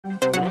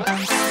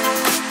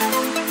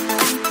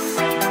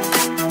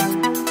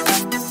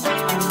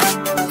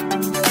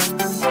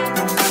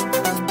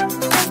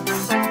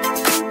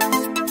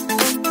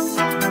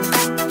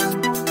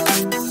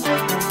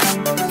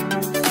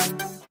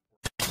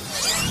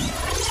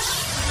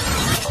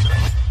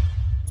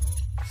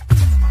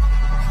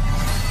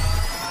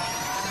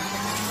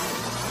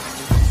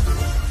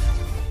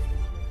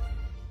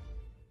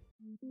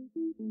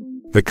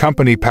The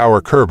company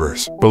Power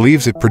Curbers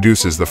believes it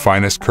produces the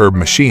finest curb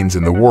machines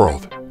in the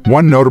world.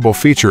 One notable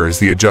feature is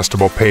the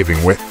adjustable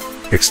paving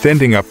width,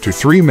 extending up to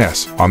 3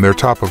 ms on their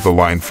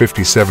top-of-the-line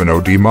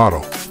 57OD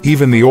model.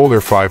 Even the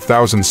older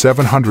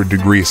 5,700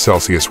 degrees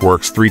Celsius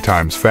works 3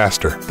 times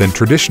faster than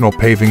traditional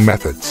paving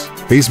methods.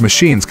 These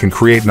machines can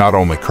create not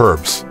only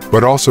curbs,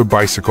 but also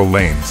bicycle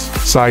lanes,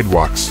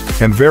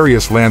 sidewalks, and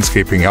various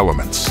landscaping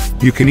elements.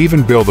 You can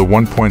even build a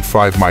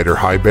 1.5-meter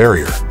high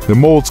barrier. The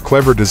mold's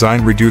clever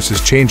design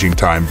reduces changing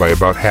time by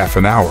about half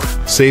an hour,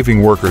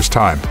 saving workers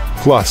time.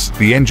 Plus,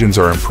 the engines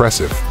are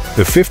impressive.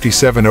 The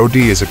 57OD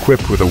is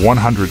equipped with a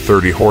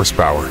 130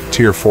 horsepower,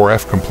 Tier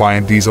 4F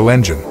compliant diesel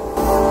engine.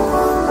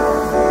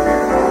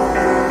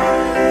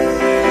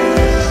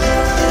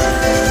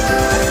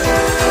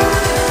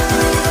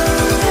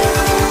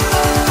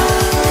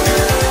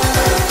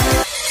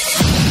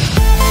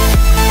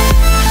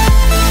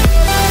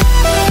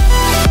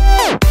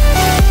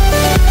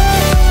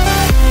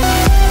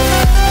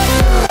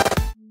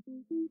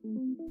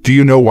 Do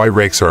you know why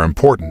rakes are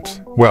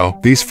important? Well,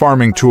 these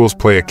farming tools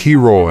play a key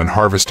role in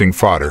harvesting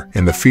fodder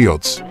in the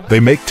fields. They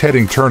make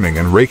tedding, turning,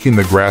 and raking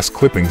the grass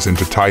clippings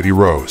into tidy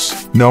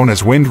rows, known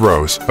as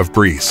windrows of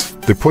breeze.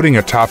 The putting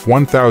atop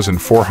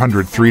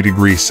 1,403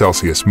 degrees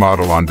Celsius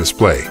model on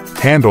display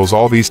handles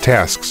all these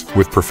tasks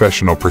with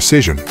professional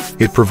precision.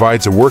 It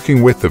provides a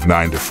working width of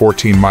 9 to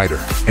 14 meter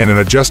and an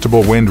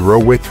adjustable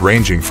windrow width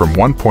ranging from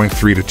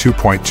 1.3 to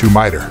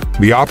 2.2 meter.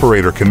 The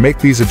operator can make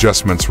these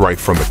adjustments right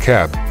from the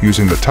cab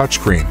using the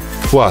touchscreen.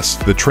 Plus,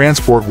 the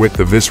transport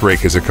width of this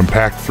rake is a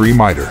compact 3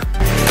 meter.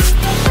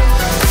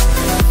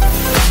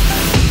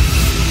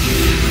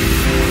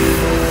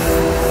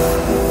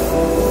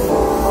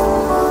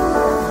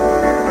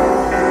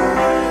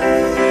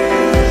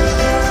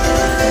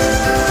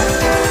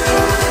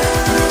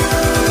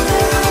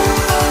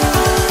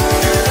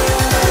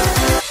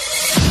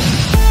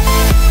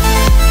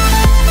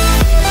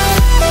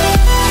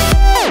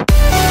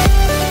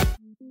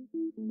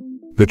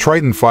 The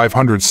Tritan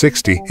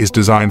 560 is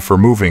designed for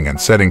moving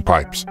and setting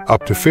pipes,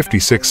 up to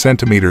 56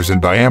 centimeters in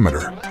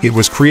diameter. It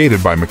was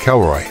created by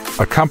McElroy,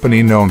 a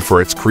company known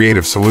for its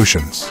creative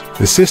solutions.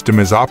 The system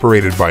is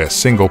operated by a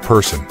single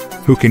person,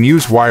 who can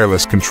use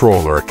wireless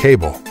control or a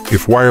cable.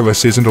 If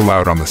wireless isn't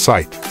allowed on the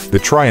site, the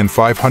Tritan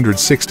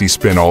 560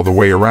 spin all the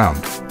way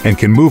around, and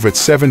can move at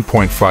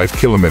 7.5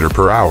 km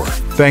per hour,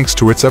 thanks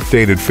to its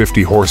updated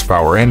 50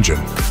 horsepower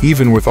engine.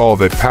 Even with all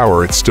that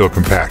power, it's still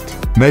compact,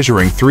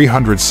 measuring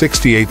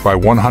 368 by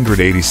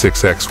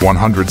 186 x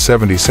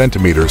 170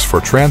 centimeters for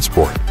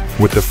transport,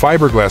 with the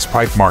fiberglass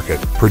pipe market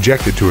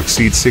projected to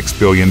exceed $6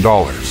 billion.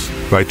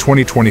 By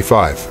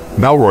 2025,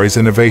 McElroy's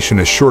innovation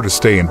is sure to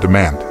stay in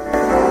demand.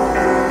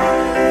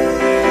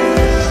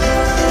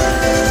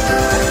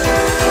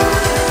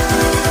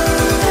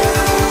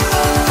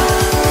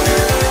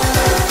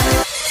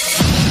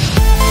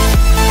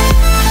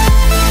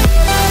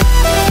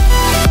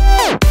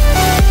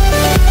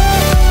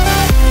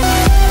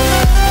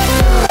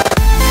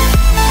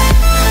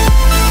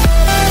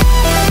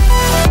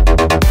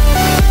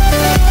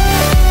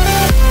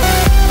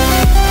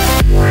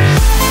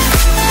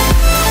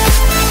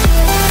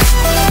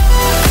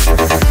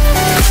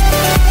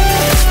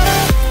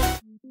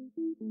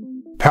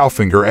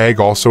 PALFINGER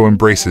AG also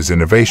embraces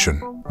innovation.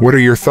 What are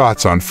your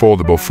thoughts on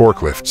foldable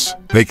forklifts?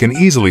 They can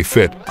easily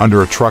fit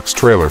under a truck's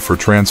trailer for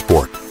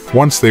transport.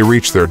 Once they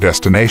reach their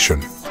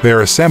destination, they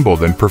are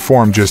assembled and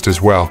perform just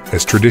as well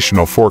as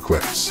traditional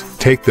forklifts.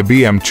 Take the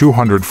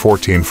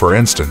BM214 for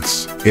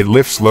instance. It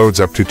lifts loads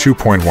up to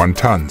 2.1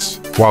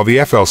 tons, while the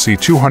FLC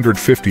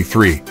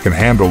 253 can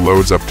handle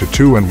loads up to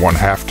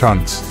 2.5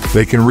 tons.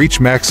 They can reach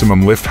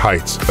maximum lift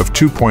heights of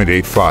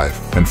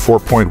 2.85 and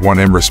 4.1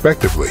 m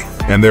respectively,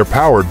 and they're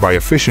powered by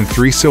efficient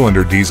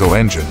 3-cylinder diesel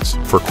engines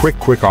for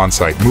quick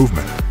on-site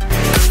movement.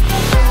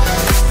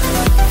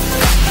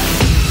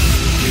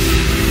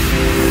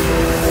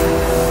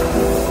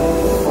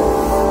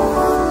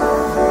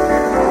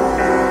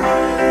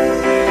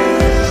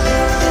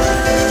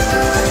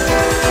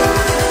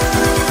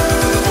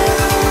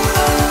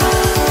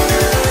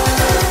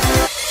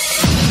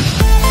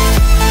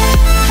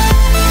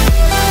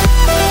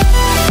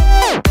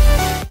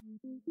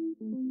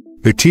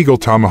 The Teagle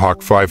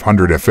Tomahawk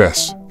 500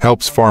 FS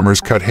helps farmers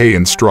cut hay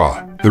and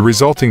straw. The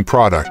resulting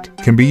product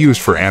can be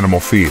used for animal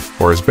feed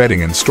or as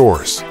bedding in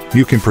stores.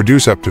 You can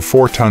produce up to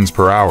 4 tons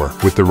per hour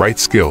with the right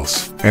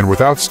skills and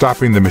without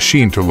stopping the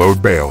machine to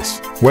load bales.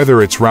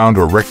 Whether it's round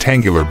or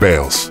rectangular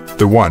bales,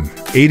 The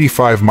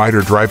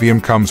 185-meter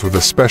driveum comes with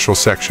a special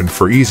section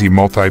for easy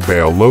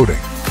multi-bale loading.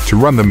 To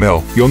run the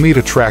mill, you'll need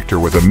a tractor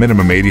with a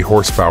minimum 80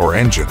 horsepower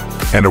engine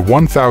and a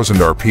 1000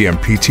 RPM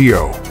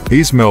PTO.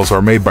 These mills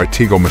are made by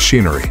Teagle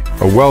Machinery,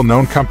 a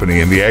well-known company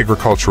in the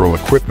agricultural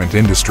equipment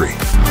industry.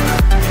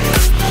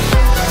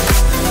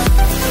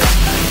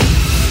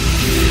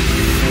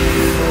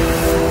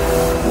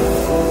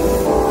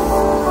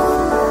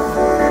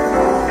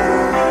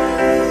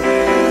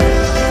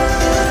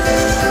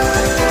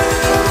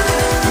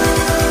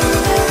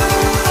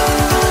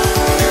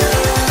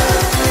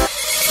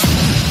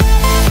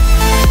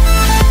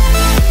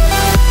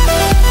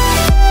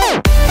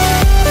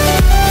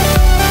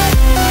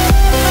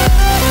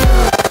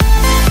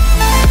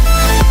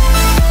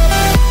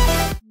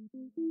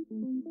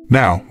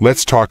 Now,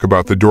 let's talk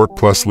about the DoKart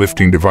Plus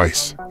lifting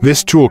device.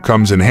 This tool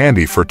comes in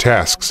handy for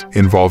tasks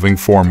involving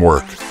form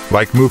work,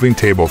 like moving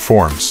table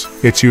forms.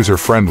 It's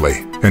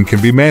user-friendly and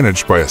can be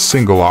managed by a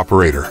single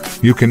operator.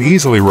 You can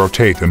easily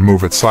rotate and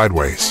move it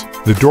sideways.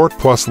 The DoKart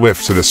Plus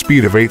lifts at a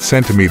speed of 8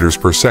 centimeters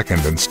per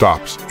second and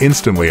stops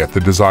instantly at the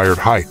desired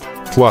height.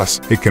 Plus,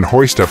 it can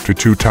hoist up to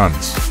 2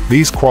 tons.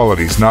 These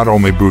qualities not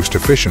only boost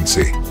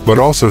efficiency, but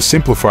also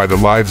simplify the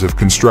lives of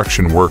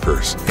construction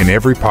workers in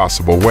every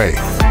possible way.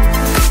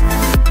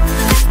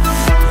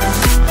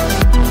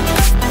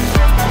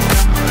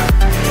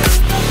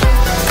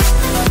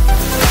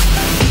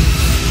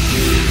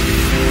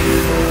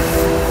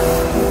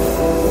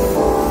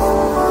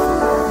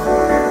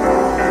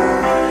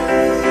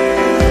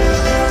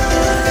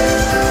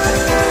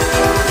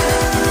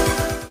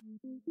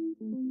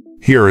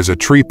 Here is a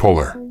tree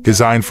puller,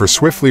 designed for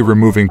swiftly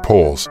removing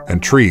poles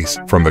and trees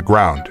from the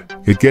ground.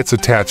 It gets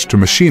attached to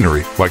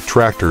machinery like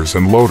tractors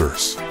and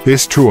loaders.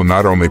 This tool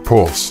not only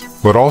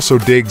pulls, but also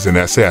digs and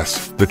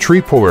SS. The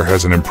tree puller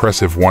has an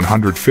impressive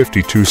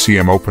 152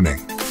 cm opening,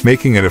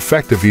 making it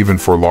effective even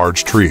for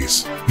large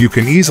trees. You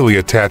can easily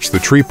attach the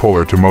tree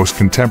puller to most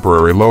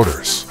contemporary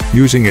loaders,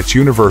 using its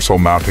universal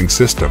mounting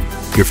system.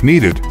 If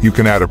needed, you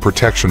can add a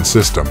protection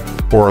system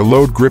or a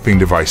load gripping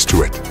device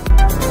to it.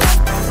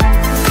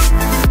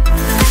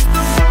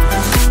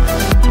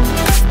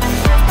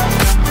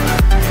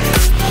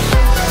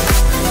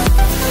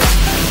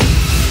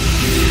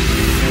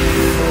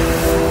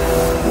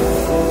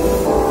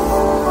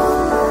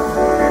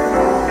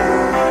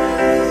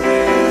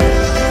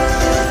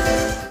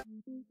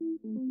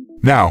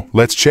 Now,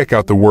 let's check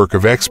out the work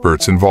of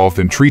experts involved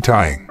in tree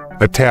tying,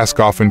 a task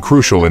often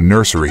crucial in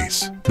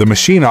nurseries. The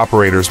machine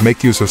operators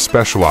make use of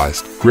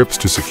specialized grips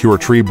to secure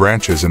tree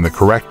branches in the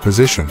correct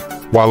position,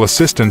 while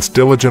assistants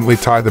diligently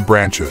tie the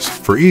branches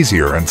for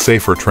easier and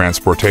safer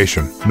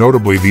transportation.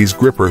 Notably, these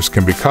grippers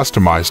can be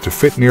customized to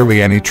fit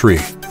nearly any tree.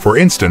 For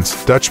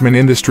instance, Dutchman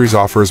Industries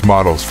offers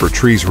models for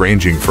trees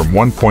ranging from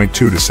 1.2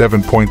 to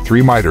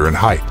 7.3 meter in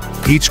height.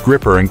 Each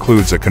gripper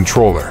includes a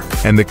controller,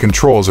 and the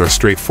controls are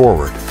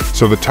straightforward,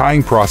 so the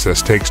tying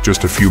process takes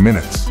just a few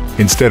minutes,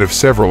 instead of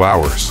several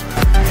hours.